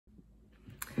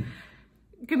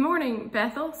Good morning,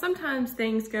 Bethel. Sometimes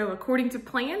things go according to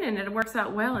plan and it works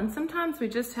out well, and sometimes we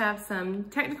just have some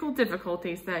technical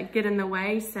difficulties that get in the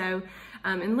way. So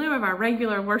in lieu of our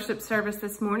regular worship service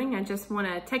this morning, I just want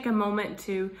to take a moment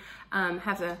to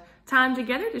have a time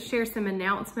together to share some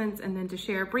announcements and then to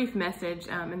share a brief message,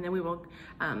 and then we will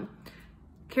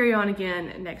carry on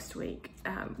again next week.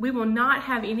 We will not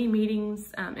have any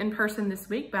meetings in person this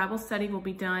week. Bible study will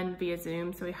be done via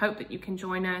Zoom, so we hope that you can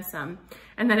join us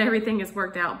and that everything is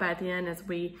worked out by then as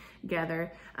we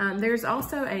gather. There's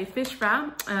also a fish fry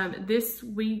this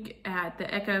week at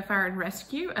the Echo Fire and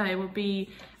Rescue. It will be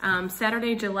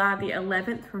Saturday, July the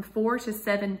 11th from 4 to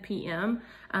 7 p.m.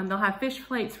 They'll have fish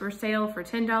plates for sale for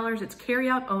 $10. It's carry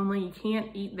out only. You can't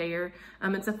eat there.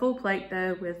 It's a full plate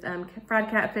though with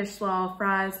fried catfish, slaw,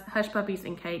 fries, hush puppies,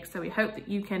 and cakes. So we hope that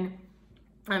you can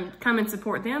come and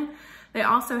support them. They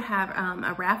also have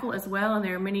a raffle as well, and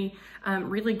there are many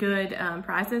really good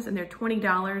prizes, and they're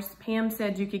 $20. Pam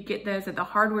said you could get those at the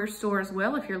hardware store as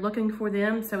well if you're looking for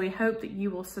them. So we hope that you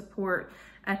will support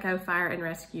Echo Fire and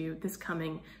Rescue this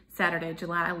coming Saturday,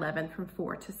 July 11th from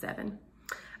 4 to 7.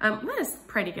 Let us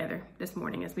pray together this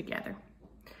morning as we gather.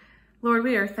 Lord,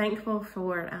 we are thankful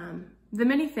for the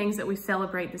many things that we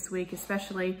celebrate this week,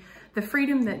 especially the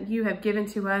freedom that you have given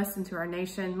to us and to our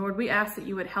nation. Lord, we ask that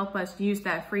you would help us use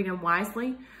that freedom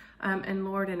wisely, and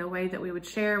Lord, in a way that we would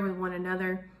share with one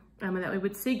another, and that we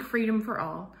would seek freedom for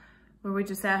all. Lord, we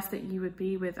just ask that you would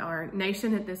be with our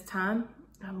nation at this time,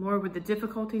 Lord, with the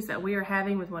difficulties that we are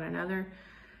having with one another.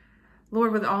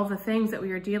 Lord, with all the things that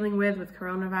we are dealing with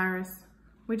coronavirus.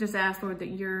 We just ask, Lord, that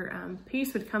your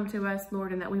peace would come to us,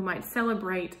 Lord, and that we might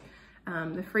celebrate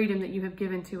the freedom that you have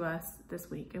given to us this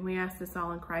week. And we ask this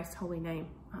all in Christ's holy name.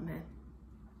 Amen.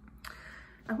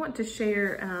 I want to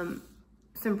share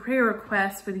some prayer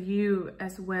requests with you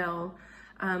as well.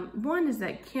 One is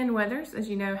that Ken Weathers, as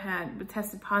you know, had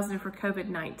tested positive for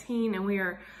COVID-19, and we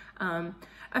are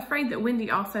afraid that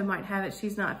Wendy also might have it.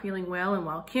 She's not feeling well, and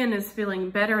while Ken is feeling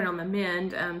better and on the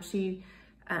mend, she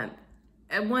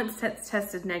at once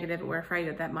tested negative, and we're afraid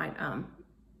that that might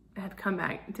have come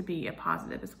back to be a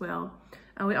positive as well.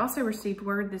 We also received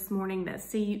word this morning that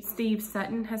Steve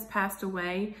Sutton has passed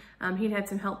away. He'd had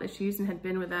some health issues and had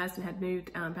been with us and had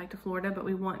moved back to Florida, but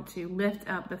we want to lift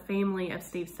up the family of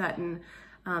Steve Sutton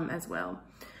as well.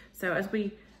 So as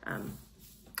we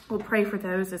we'll pray for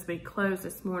those as we close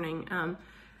this morning.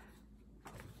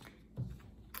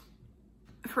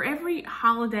 For every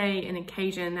holiday and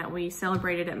occasion that we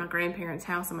celebrated at my grandparents'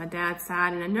 house on my dad's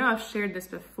side, and I know I've shared this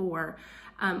before,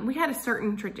 we had a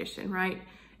certain tradition, right?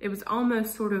 It was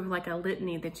almost sort of like a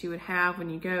litany that you would have when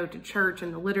you go to church,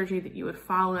 and the liturgy that you would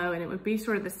follow, and it would be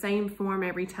sort of the same form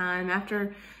every time.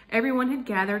 After everyone had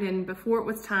gathered and before it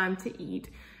was time to eat,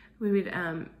 we would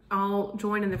all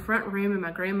join in the front room, and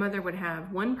my grandmother would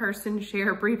have one person share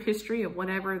a brief history of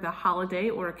whatever the holiday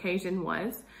or occasion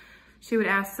was. She would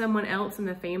ask someone else in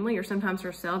the family, or sometimes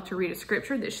herself, to read a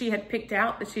scripture that she had picked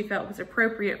out that she felt was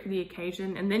appropriate for the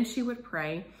occasion, and then she would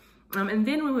pray. And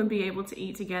then we would be able to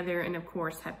eat together and, of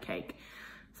course, have cake.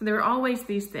 So there were always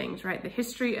these things, right? The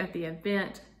history of the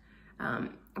event,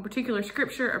 a particular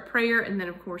scripture, a prayer, and then,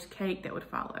 of course, cake that would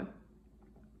follow.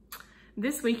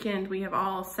 This weekend, we have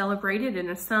all celebrated,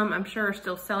 and some, I'm sure, are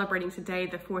still celebrating today,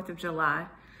 the 4th of July.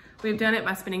 We've done it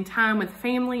by spending time with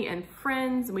family and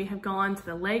friends. We have gone to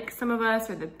the lake, some of us,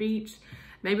 or the beach.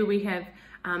 Maybe we have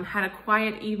had a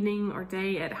quiet evening or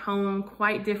day at home,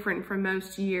 quite different from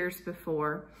most years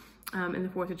before in the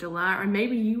 4th of July. Or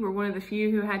maybe you were one of the few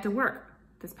who had to work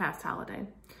this past holiday.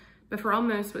 But for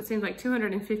almost what seems like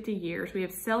 250 years, we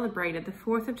have celebrated the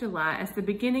 4th of July as the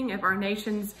beginning of our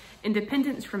nation's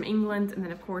independence from England, and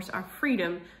then, of course, our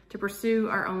freedom to pursue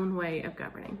our own way of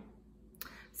governing.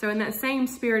 So in that same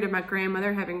spirit of my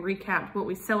grandmother having recapped what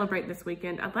we celebrate this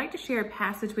weekend, I'd like to share a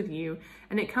passage with you,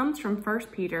 and it comes from 1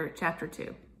 Peter chapter 2.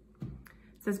 It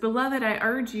says, "Beloved, I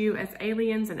urge you as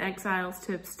aliens and exiles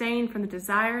to abstain from the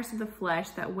desires of the flesh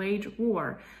that wage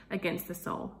war against the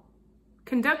soul.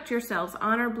 Conduct yourselves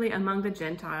honorably among the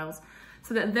Gentiles,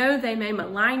 so that though they may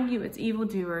malign you as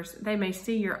evildoers, they may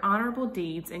see your honorable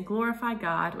deeds and glorify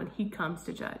God when he comes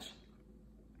to judge.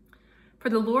 For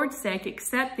the Lord's sake,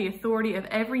 accept the authority of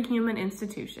every human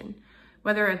institution,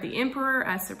 whether of the emperor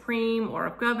as supreme, or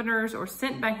of governors, or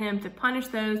sent by him to punish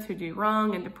those who do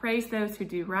wrong and to praise those who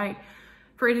do right.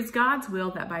 For it is God's will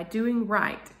that by doing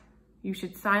right, you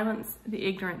should silence the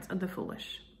ignorance of the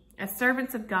foolish. As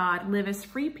servants of God, live as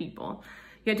free people,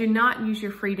 yet do not use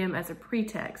your freedom as a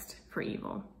pretext for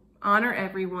evil. Honor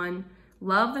everyone,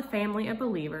 love the family of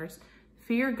believers,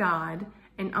 fear God,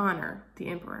 and honor the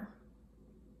emperor."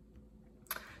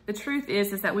 The truth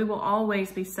is that we will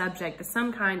always be subject to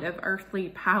some kind of earthly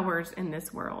powers in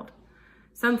this world,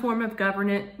 some form of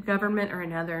government or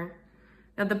another.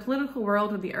 Now, the political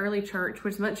world of the early church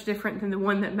was much different than the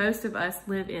one that most of us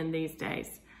live in these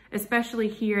days, especially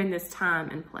here in this time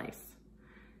and place.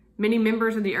 Many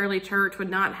members of the early church would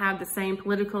not have the same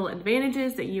political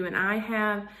advantages that you and I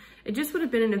have. It just would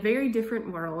have been in a very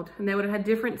different world, and they would have had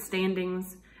different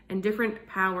standings and different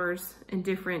powers and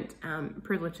different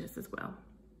privileges as well.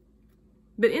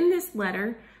 But in this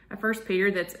letter of 1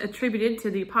 Peter that's attributed to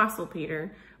the Apostle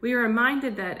Peter, we are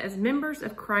reminded that as members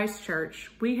of Christ's church,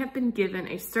 we have been given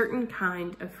a certain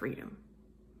kind of freedom.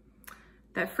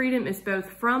 That freedom is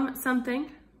both from something,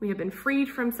 we have been freed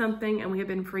from something, and we have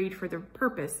been freed for the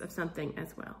purpose of something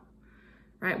as well.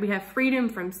 Right? We have freedom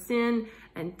from sin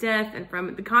and death and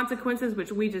from the consequences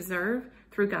which we deserve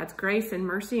through God's grace and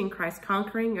mercy and Christ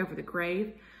conquering over the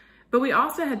grave. But we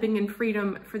also have been given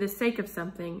freedom for the sake of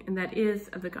something, and that is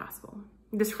of the gospel.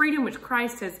 This freedom which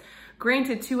Christ has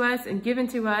granted to us and given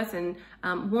to us and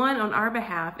won on our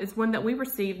behalf is one that we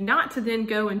receive not to then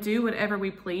go and do whatever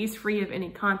we please, free of any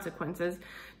consequences,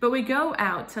 but we go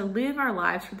out to live our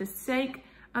lives for the sake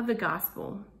of the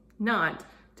gospel, not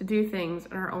to do things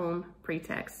on our own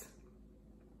pretext.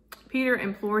 Peter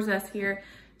implores us here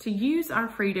to use our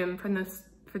freedom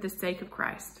for the sake of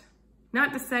Christ.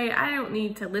 Not to say, I don't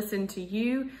need to listen to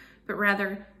you, but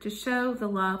rather to show the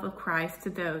love of Christ to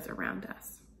those around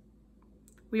us.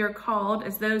 We are called,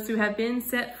 as those who have been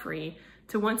set free,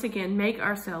 to once again make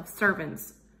ourselves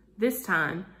servants, this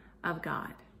time of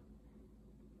God.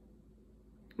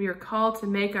 We are called to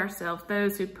make ourselves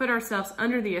those who put ourselves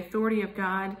under the authority of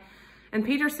God. And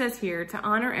Peter says here to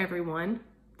honor everyone,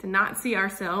 to not see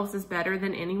ourselves as better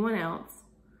than anyone else,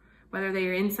 whether they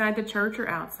are inside the church or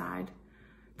outside,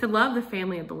 to love the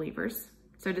family of believers,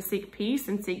 so to seek peace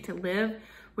and seek to live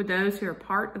with those who are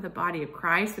part of the body of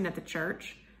Christ and at the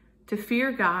church, to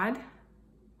fear God,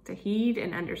 to heed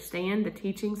and understand the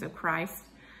teachings of Christ,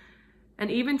 and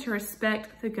even to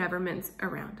respect the governments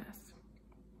around us.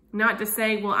 Not to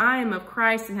say, well, I am of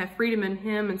Christ and have freedom in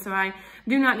him, and so I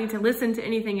do not need to listen to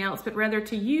anything else, but rather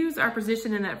to use our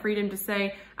position in that freedom to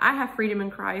say, I have freedom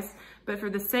in Christ, but for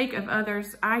the sake of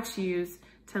others, I choose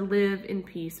to live in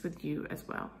peace with you as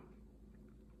well.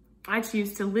 I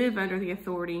choose to live under the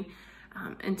authority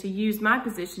and to use my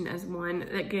position as one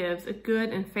that gives a good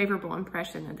and favorable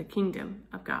impression of the kingdom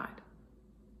of God.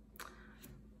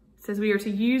 It says we are to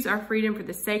use our freedom for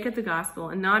the sake of the gospel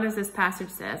and not, as this passage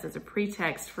says, as a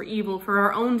pretext for evil, for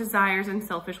our own desires and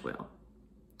selfish will.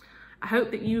 I hope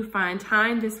that you find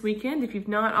time this weekend, if you've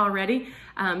not already,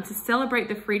 to celebrate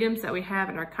the freedoms that we have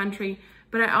in our country.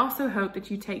 But I also hope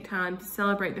that you take time to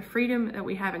celebrate the freedom that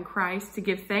we have in Christ, to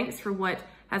give thanks for what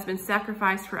has been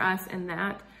sacrificed for us in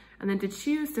that, and then to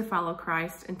choose to follow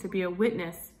Christ and to be a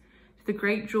witness to the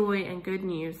great joy and good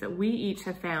news that we each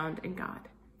have found in God.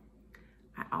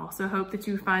 I also hope that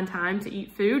you find time to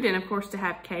eat food and, of course, to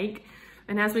have cake.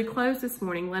 And as we close this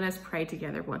morning, let us pray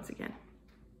together once again.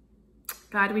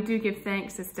 God, we do give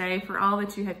thanks this day for all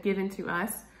that you have given to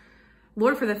us.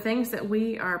 Lord, for the things that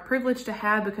we are privileged to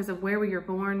have because of where we are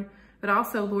born, but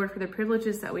also, Lord, for the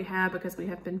privileges that we have because we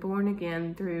have been born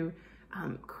again through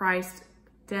Christ's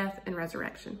death and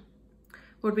resurrection.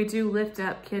 Lord, we do lift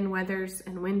up Ken Weathers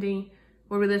and Wendy.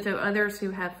 Lord, we lift up others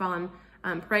who have fallen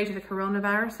prey to the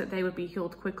coronavirus, that they would be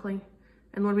healed quickly.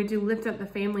 And Lord, we do lift up the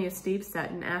family of Steve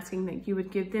Sutton, asking that you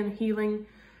would give them healing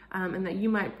and that you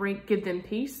might give them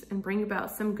peace and bring about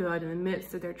some good in the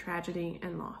midst of their tragedy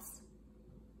and loss.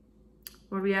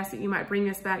 Lord, we ask that you might bring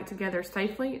us back together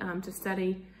safely to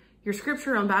study your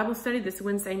scripture on Bible study this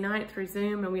Wednesday night through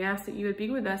Zoom. And we ask that you would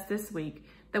be with us this week,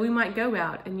 that we might go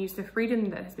out and use the freedom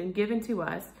that has been given to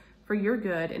us for your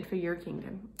good and for your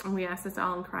kingdom. And we ask this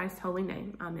all in Christ's holy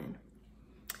name. Amen.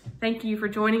 Thank you for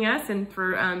joining us and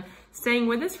for staying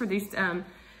with us for these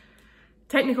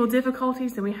technical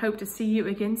difficulties, and we hope to see you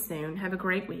again soon. Have a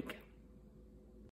great week.